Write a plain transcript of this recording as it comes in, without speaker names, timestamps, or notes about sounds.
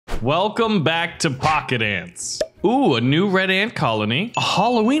Welcome back to Pocket Ants. Ooh, a new red ant colony, a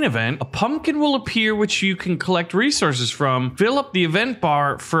Halloween event, a pumpkin will appear which you can collect resources from, fill up the event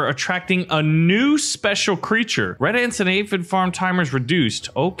bar for attracting a new special creature. Red ants and aphid farm timers reduced.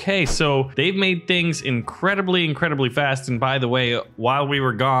 Okay, so they've made things incredibly fast, and by the way, while we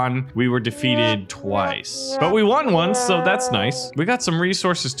were gone, we were defeated twice. But we won once, so that's nice. We got some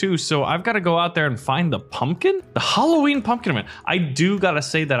resources too, so I've got to go out there and find the pumpkin? The Halloween pumpkin event. I do gotta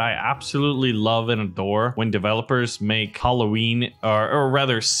say that I absolutely love and adore when developers make Halloween or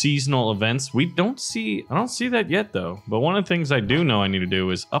rather seasonal events. I don't see that yet though. But one of the things I do know I need to do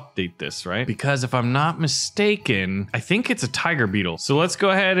is update this, right? Because if I'm not mistaken, I think it's a tiger beetle. So let's go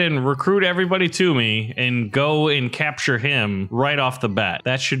ahead and recruit everybody to me and go and capture him right off the bat.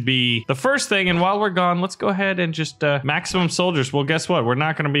 That should be the first thing. And while we're gone, let's go ahead and just maximum soldiers. Well, guess what? We're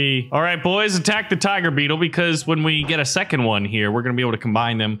not going to be... All right, boys, attack the tiger beetle, because when we get a second one here, we're going to be able to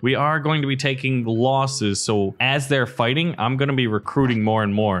combine them. We are going to be taking losses. So as they're fighting, I'm going to be recruiting more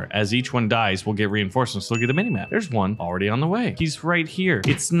and more. As each one dies, we'll get reinforcements. Look at the minimap. There's one already on the way. He's right here.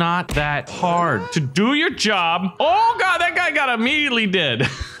 It's not that hard to do your job. Oh God, that guy got immediately dead.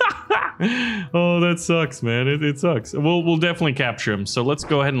 Oh, that sucks, man. It sucks. We'll definitely capture him. So let's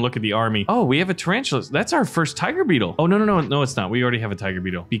go ahead and look at the army. Oh, we have a tarantula. That's our first tiger beetle. Oh, no, it's not. We already have a tiger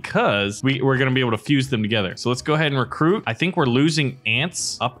beetle because we're going to be able to fuse them together. So let's go ahead and recruit. I think we're losing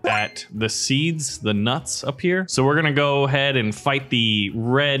ants up at the seeds, the nuts up here. So we're going to go ahead and fight the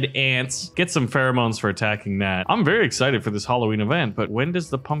red ants, get some pheromones for attacking that. I'm very excited for this Halloween event, but when does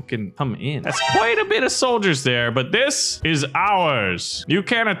the pumpkin come in? That's quite a bit of soldiers there, but this is ours. You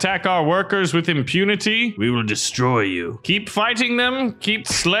can't attack our workers with impunity. We will destroy you. Keep fighting them. Keep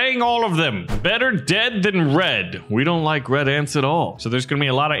slaying all of them. Better dead than red. We don't like red ants at all. So there's going to be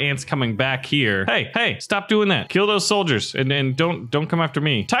a lot of ants coming back here. Hey, stop doing that. Kill those soldiers and don't come after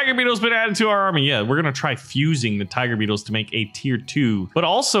me. Tiger beetle's been added to our army. Yeah, we're going to try fusing the tiger beetles to make a tier 2. But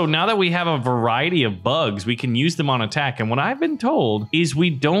also, now that we have a variety of bugs, we can use them on attack. And what I've been told is we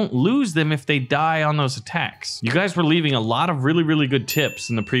don't lose them if they die on those attacks. You guys were leaving a lot of really good tips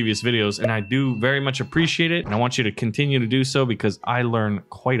in the previous videos, and I do very much appreciate it. And I want you to continue to do so because I learn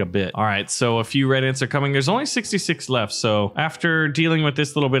quite a bit. All right, so a few red ants are coming. There's only 66 left. So after dealing with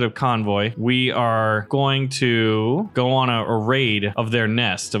this little bit of convoy, we are going to go on a raid of their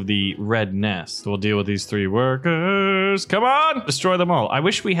nest, of the red nest. We'll deal with these 3 workers. Come on, destroy them all. I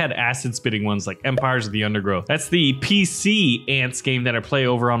wish we had acid spitting ones like Empires of the Undergrowth. That's the PC ants game that I play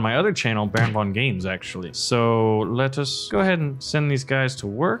over on my other channel, BaronVonGames, actually. So let us go ahead and send these guys to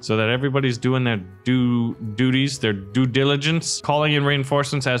work so that everybody's doing their duties, their due diligence, calling in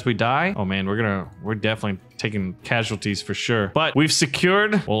reinforcements as we die. Oh man, we're definitely taking casualties for sure, but we've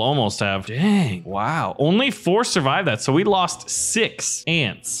secured, we'll almost have, dang, wow, only 4 survived that. So we lost 6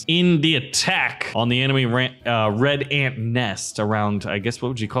 ants in the attack on the enemy red ant nest around, I guess, what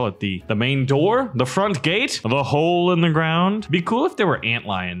would you call it, the main door, the front gate, the hole in the ground. It'd be cool if there were ant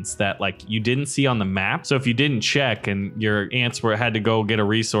lions that like you didn't see on the map, so if you didn't check and your ants had to go get a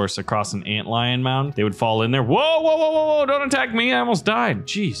resource across an ant lion mound, they would fall in there. Whoa, don't attack me, I almost died.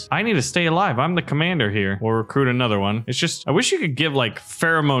 Jeez, I need to stay alive. I'm the commander here. We'll recruit another one. It's just, I wish you could give like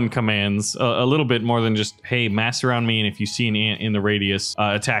pheromone commands a little bit more than just, hey, mass around me, and if you see an ant in the radius,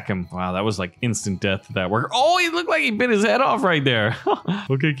 attack him. Wow, that was like instant death to that worker. Oh, he looked like he bit his head off right there.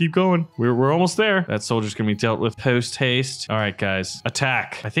 Okay, keep going. We're almost there. That soldier's gonna be dealt with post haste. All right, guys,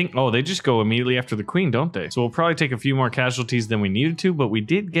 attack. I think, oh, they just go immediately after the queen, don't they? So we'll probably take a few more casualties than we needed to, but we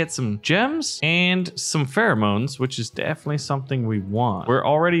did get some gems and some pheromones, which is definitely something we want. We're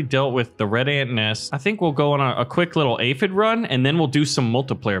already dealt with the red ant nest. I think we'll go on a quick little aphid run, and then we'll do some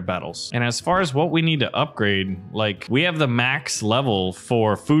multiplayer battles. And as far as what we need to upgrade, like we have the max level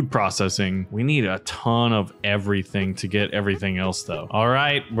for food processing. We need a ton of everything to get everything else though. All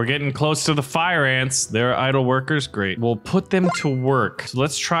right, we're getting close to the fire ants. They're idle workers. Great. We'll put them to work. So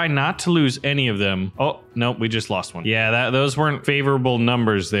let's try not to lose any of them. Oh, nope, we just lost one. Yeah, those weren't favorable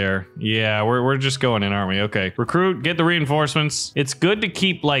numbers there. Yeah, we're just going in, aren't we? Okay. Recruit, get the reinforcements. It's good to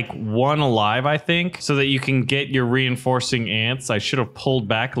keep like 1 alive, I think, so that you can get your reinforcing ants. I should have pulled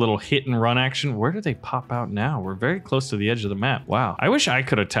back a little hit and run action. Where do they pop out now? We're very close to the edge of the map. Wow. I wish I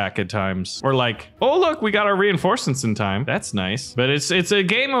could attack at times. Or like, oh look, we got our reinforcements in time. That's nice. But it's a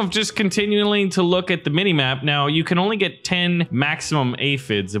game of just continuing to look at the mini map. Now you can only get 10 maximum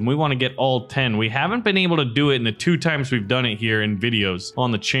aphids, and we want to get all 10. We haven't been able to do it in the 2 times we've done it here in videos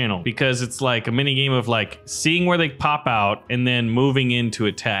on the channel, because it's like a mini game of like seeing where they pop out and then moving into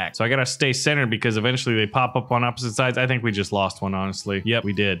attack. So I gotta stay centered because eventually they pop up on opposite sides. I think we just lost one, honestly. Yep,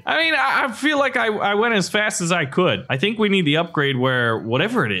 we did. I mean, I feel like I went as fast as I could. I think we need the upgrade where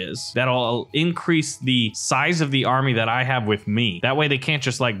whatever it is, that'll increase the size of the army that I have with me. That way they can't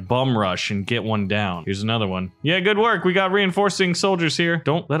just like bum rush and get one down. Here's another one. Yeah, good work. We got reinforcing soldiers here.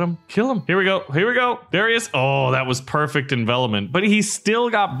 Don't let them kill him. Here we go. Here we go. There he is. Oh, that was perfect envelopment. But he still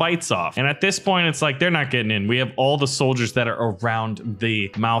got bites off. And at this point, it's like they're not getting in. We have all the soldiers that are around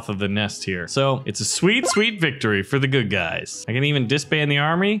the mouth of the nest here. So it's a sweet, sweet victory for the good guys. I can even disband the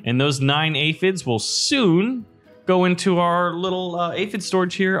army, and those 9 aphids will soon go into our little aphid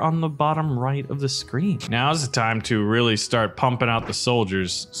storage here on the bottom right of the screen. Now's the time to really start pumping out the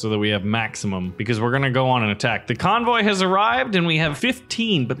soldiers so that we have maximum, because we're gonna go on an attack. The convoy has arrived and we have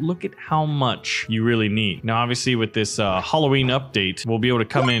 15, but look at how much you really need. Now, obviously with this Halloween update, we'll be able to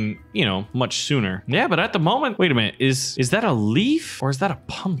come in, you know, much sooner. Yeah, but at the moment, wait a minute, is that a leaf or is that a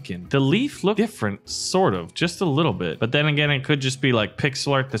pumpkin? The leaf looked different, sort of, just a little bit. But then again, it could just be like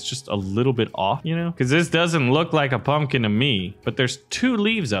pixel art that's just a little bit off, you know? Because this doesn't look like a pumpkin to me, but there's 2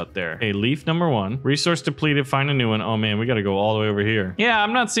 leaves out there. Okay, leaf number 1. Resource depleted, find a new one. Oh man, we gotta go all the way over here. Yeah,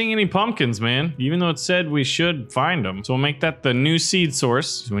 I'm not seeing any pumpkins, man. Even though it said we should find them. So we'll make that the new seed source.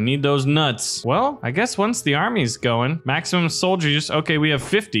 So we need those nuts. Well, I guess once the army's going, maximum soldiers, okay, we have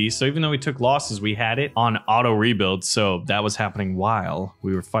 50. So even though we took losses, we had it on auto rebuild. So that was happening while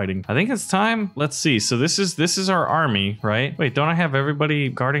we were fighting. I think it's time. Let's see. So this is our army, right? Wait, don't I have everybody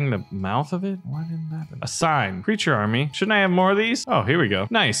guarding the mouth of it? Why didn't that happen? Assign. Creature army. Shouldn't I have more of these? Oh, here we go.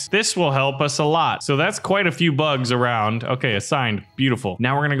 Nice. This will help us a lot. So that's quite a few bugs around. Okay, assigned. Beautiful.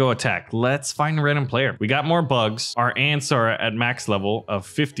 Now we're gonna go attack. Let's find a random player. We got more bugs. Our ants are at max level of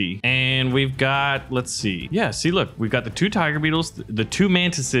 50. And we've got, let's see. Yeah, see, look, we've got the 2 tiger beetles, the 2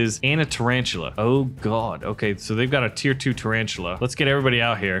 mantises, and a tarantula. Oh god. Okay, so they've got a tier 2 tarantula. Let's get everybody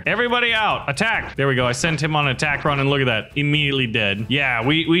out here. Everybody out! Attack! There we go. I sent him on an attack run, and look at that. Immediately dead. Yeah,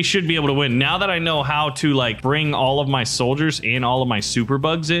 we should be able to win. Now that I know how to like bring all of my soldiers and all of my super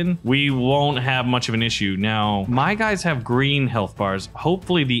bugs in, we won't have much of an issue. Now, my guys have green health bars.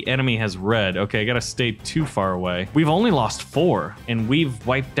 Hopefully the enemy has red. Okay, I gotta stay too far away. We've only lost 4, and we've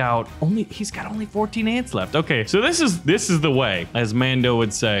wiped out he's got only 14 ants left. Okay, so this is the way, as Mando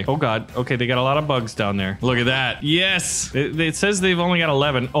would say. Oh god. Okay, they got a lot of bugs down there. Look at that. Yes! It says they've only got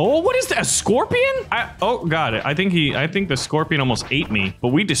 11. Oh, what is that? A scorpion? Oh god, I think the scorpion almost ate me, but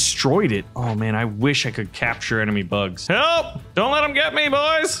we destroyed it. Oh man, I wish I could capture enemy bugs. Help! Don't let them get me,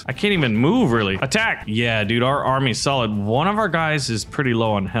 boys! I can't even move, really. Attack! Yeah, dude, our army's solid. One of our guys is pretty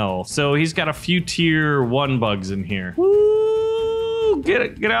low on health, so he's got a few tier 1 bugs in here. Woo!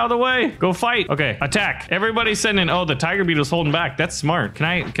 Get out of the way. Go fight. Okay, attack. Everybody send in. Oh, the tiger beetle's holding back. That's smart. Can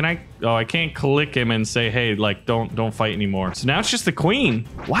I? Oh, I can't click him and say, hey, like, don't fight anymore. So now it's just the queen.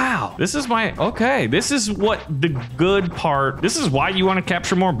 Wow. This is okay. This is what the good part. This is why you want to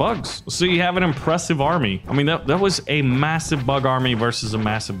capture more bugs. So you have an impressive army. I mean, that was a massive bug army versus a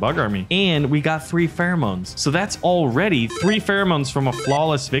massive bug army. And we got 3 pheromones. So that's already 3 pheromones from a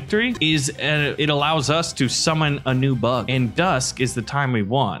flawless victory. It allows us to summon a new bug. And dusk is the time we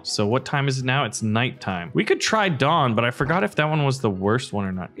want. So what time is it now? It's nighttime. We could try dawn, but I forgot if that one was the worst one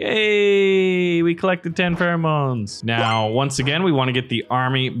or not. Yay! We collected 10 pheromones. Now, once again, we want to get the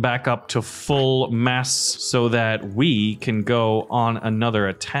army back up to full mass so that we can go on another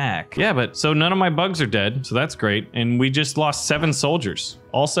attack. Yeah, but so none of my bugs are dead, so that's great. And we just lost 7 soldiers.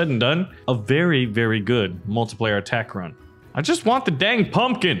 All said and done, a very, very good multiplayer attack run. I just want the dang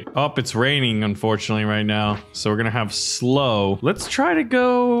pumpkin. Oh, it's raining, unfortunately, right now. So we're gonna have slow. Let's try to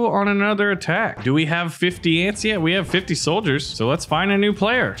go on another attack. Do we have 50 ants yet? We have 50 soldiers. So let's find a new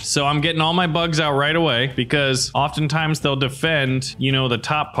player. So I'm getting all my bugs out right away because oftentimes they'll defend, you know, the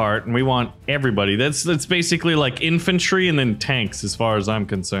top part, and we want everybody. That's basically like infantry and then tanks as far as I'm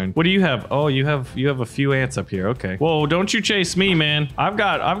concerned. What do you have? Oh, you have a few ants up here. Okay. Whoa, don't you chase me, man. I've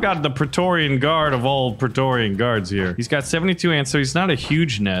got the Praetorian Guard of all Praetorian Guards here. He's got 72 ants, so he's not a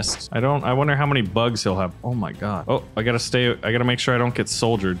huge nest. I wonder how many bugs he'll have. Oh my god. Oh, I gotta make sure I don't get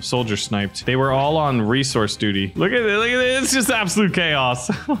soldier sniped. They were all on resource duty. Look at it, it's just absolute chaos.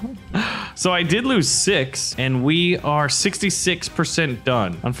 So I did lose 6 and we are 66%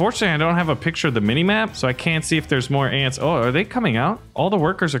 done. Unfortunately, I don't have a picture of the mini map, so I can't see if there's more ants. Oh, are they coming out? All the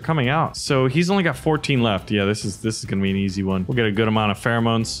workers are coming out. So he's only got 14 left. Yeah, this is gonna be an easy one. We'll get a good amount of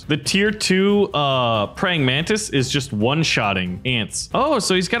pheromones. The tier 2 praying mantis is just one-shotting ants. Oh,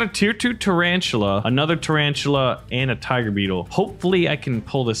 so he's got a tier 2 tarantula, another tarantula, and a tiger beetle. Hopefully I can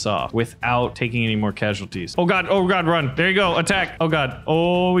pull this off without taking any more casualties. Oh god, run. There you go, attack. Oh god.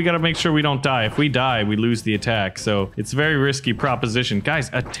 Oh, we gotta make sure we don't die. If we die, we lose the attack. So it's a very risky proposition. Guys,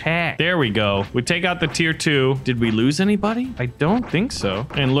 attack. There we go. We take out the tier 2. Did we lose anybody? I don't think so.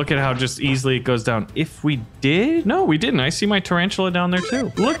 And look at how just easily it goes down. If we did? No, we didn't. I see my tarantula down there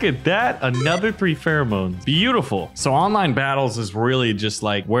too. Look at that. Another 3 pheromones. Beautiful. So online battles is really just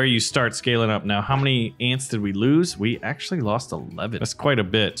like where you start scaling up. Now, how many ants did we lose? We actually lost 11. That's quite a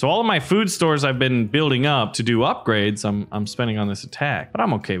bit. So all of my food stores I've been building up to do upgrades, I'm spending on this attack, but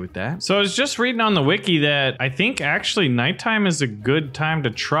I'm okay with that. So I was just reading on the wiki that I think actually nighttime is a good time to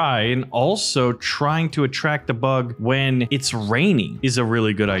try, and also trying to attract the bug when it's raining is a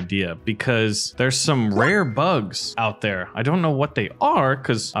really good idea because there's some rare bugs out there. I don't know what they are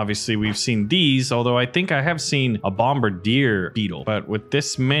because obviously we've seen these, although I think I have seen a bombardier beetle, but with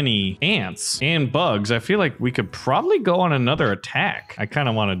this many ants and bugs, I feel like we could probably go on another attack. I kind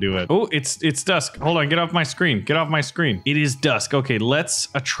of want to do it. Oh, it's dusk. Hold on, get off my screen. Get off my screen. It is dusk. Okay, let's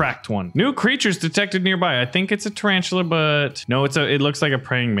attract one. New creatures detected nearby. I think it's a tarantula, but no, it looks like a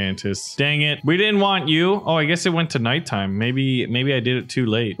praying mantis. Dang it. We didn't want you. Oh, I guess it went to nighttime. Maybe I did it too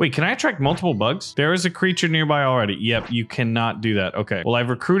late. Wait, can I attract multiple bugs? There is a creature nearby already. Yep, you cannot do that. Okay. Well, I've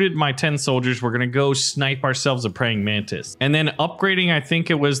recruited my 10 soldiers. We're gonna go snipe ourselves a praying mantis. And then upgrading, I think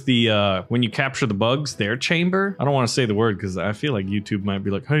it was the when you capture the bugs, their chamber. I don't want to say the word because I feel like YouTube might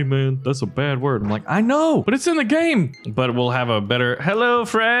be like, hey man, that's a bad word. I'm like, I know, but it's in the game. But we'll have a better, hello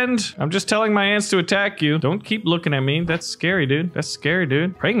friend. I'm just telling my ants to attack you. Don't keep looking at me. That's scary, dude. That's scary,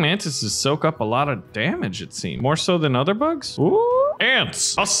 dude. Praying mantises soak up a lot of damage, it seems. More so than other bugs. Ooh.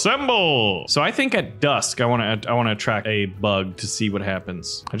 Ants, assemble! So I think at dusk, I want to attract a bug to see what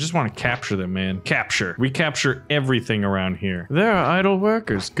happens. I just want to capture them, man. Capture. We capture everything around here. There are idle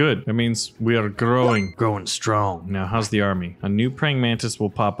workers. Good. That means we are growing strong. Now, how's the army? A new praying mantis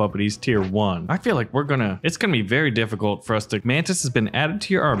will pop up, but he's tier 1. I feel like it's gonna be very difficult for us to. Mantis has been added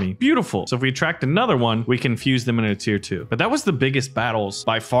to your army. Beautiful. So if we attract another one, we can fuse them into a tier 2. But that was the biggest battles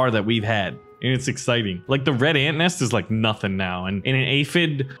by far that we've had. And it's exciting. Like the red ant nest is like nothing now. And in an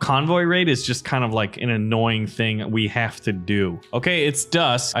aphid convoy raid is just kind of like an annoying thing we have to do. Okay, it's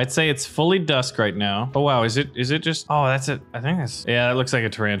dusk. I'd say it's fully dusk right now. Oh wow, is it just, oh, that's it. I think that's, yeah, it looks like a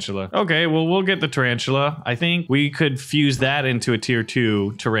tarantula. Okay, well, we'll get the tarantula. I think we could fuse that into a tier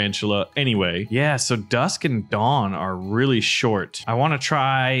 2 tarantula anyway. Yeah, so dusk and dawn are really short. I want to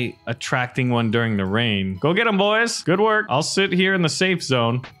try attracting one during the rain. Go get them, boys. Good work. I'll sit here in the safe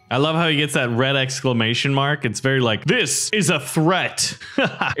zone. I love how he gets that red exclamation mark. It's very like, this is a threat.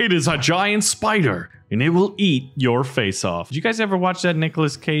 It is a giant spider. And it will eat your face off. Did you guys ever watch that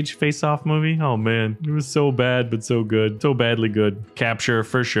Nicolas Cage Face Off movie? Oh man, it was so bad, but so good. So badly good. Capture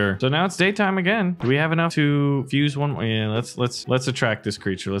for sure. So now it's daytime again. Do we have enough to fuse one? Yeah, let's attract this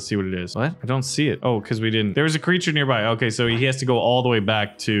creature. Let's see what it is. What? I don't see it. Oh, because we didn't. There was a creature nearby. Okay, so he has to go all the way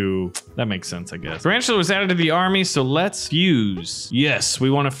back to, that makes sense, I guess. Tarantula was added to the army, so let's fuse. Yes, we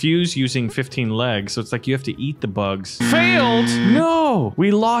want to fuse using 15 legs. So it's like you have to eat the bugs. Failed? No,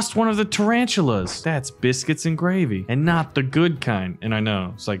 we lost one of the tarantulas. That's biscuits and gravy, and not the good kind. And I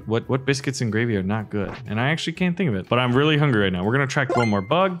know it's like, what biscuits and gravy are not good? And I actually can't think of it, but I'm really hungry right now. We're gonna track one more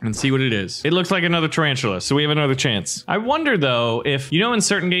bug and see what it is. It looks like another tarantula, so we have another chance. I wonder though, if, you know, in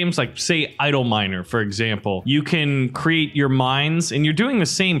certain games, like say Idle Miner, for example, you can create your mines and you're doing the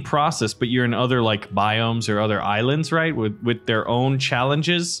same process, but you're in other like biomes or other islands, right? With their own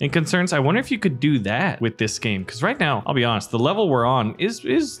challenges and concerns. I wonder if you could do that with this game. Because right now, I'll be honest, the level we're on is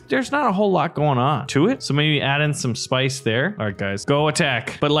there's not a whole lot going on to it. So maybe add in some spice there. All right, guys, go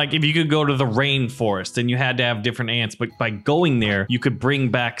attack. But like if you could go to the rainforest and you had to have different ants, but by going there, you could bring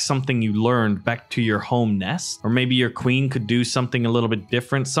back something you learned back to your home nest. Or maybe your queen could do something a little bit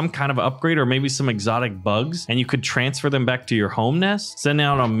different, some kind of upgrade, or maybe some exotic bugs, and you could transfer them back to your home nest, send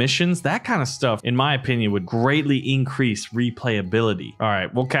out on missions. That kind of stuff, in my opinion, would greatly increase replayability. All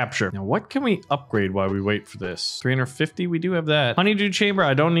right, we'll capture. Now, what can we upgrade while we wait for this? 350, we do have that. Honeydew chamber,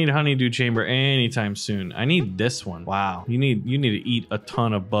 I don't need honeydew chamber anytime soon. I need this one. Wow, you need to eat a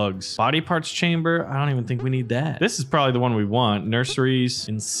ton of bugs. Body parts chamber, I don't even think we need that. This is probably the one we want. Nurseries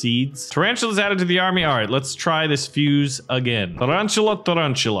and seeds. Tarantulas added to the army. All right, let's try this fuse again.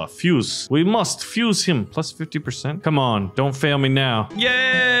 Tarantula, fuse. We must fuse him. Plus 50%. Come on, don't fail me now.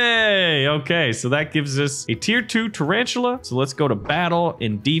 Yay! Okay. So that gives us a tier 2 tarantula. So let's go to battle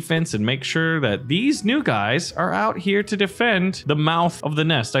in defense and make sure that these new guys are out here to defend the mouth of the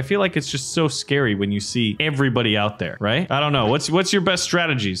nest. I feel like it's just so scary when you see everybody out there, right? I don't know. What's your best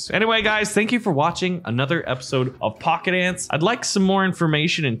strategies? Anyway, guys, thank you for watching another episode of Pocket Ants. I'd like some more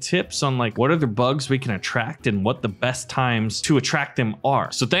information and tips on like what other bugs we can attract and what the best times to attract them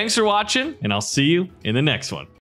are. So thanks for watching, and I'll see you in the next one.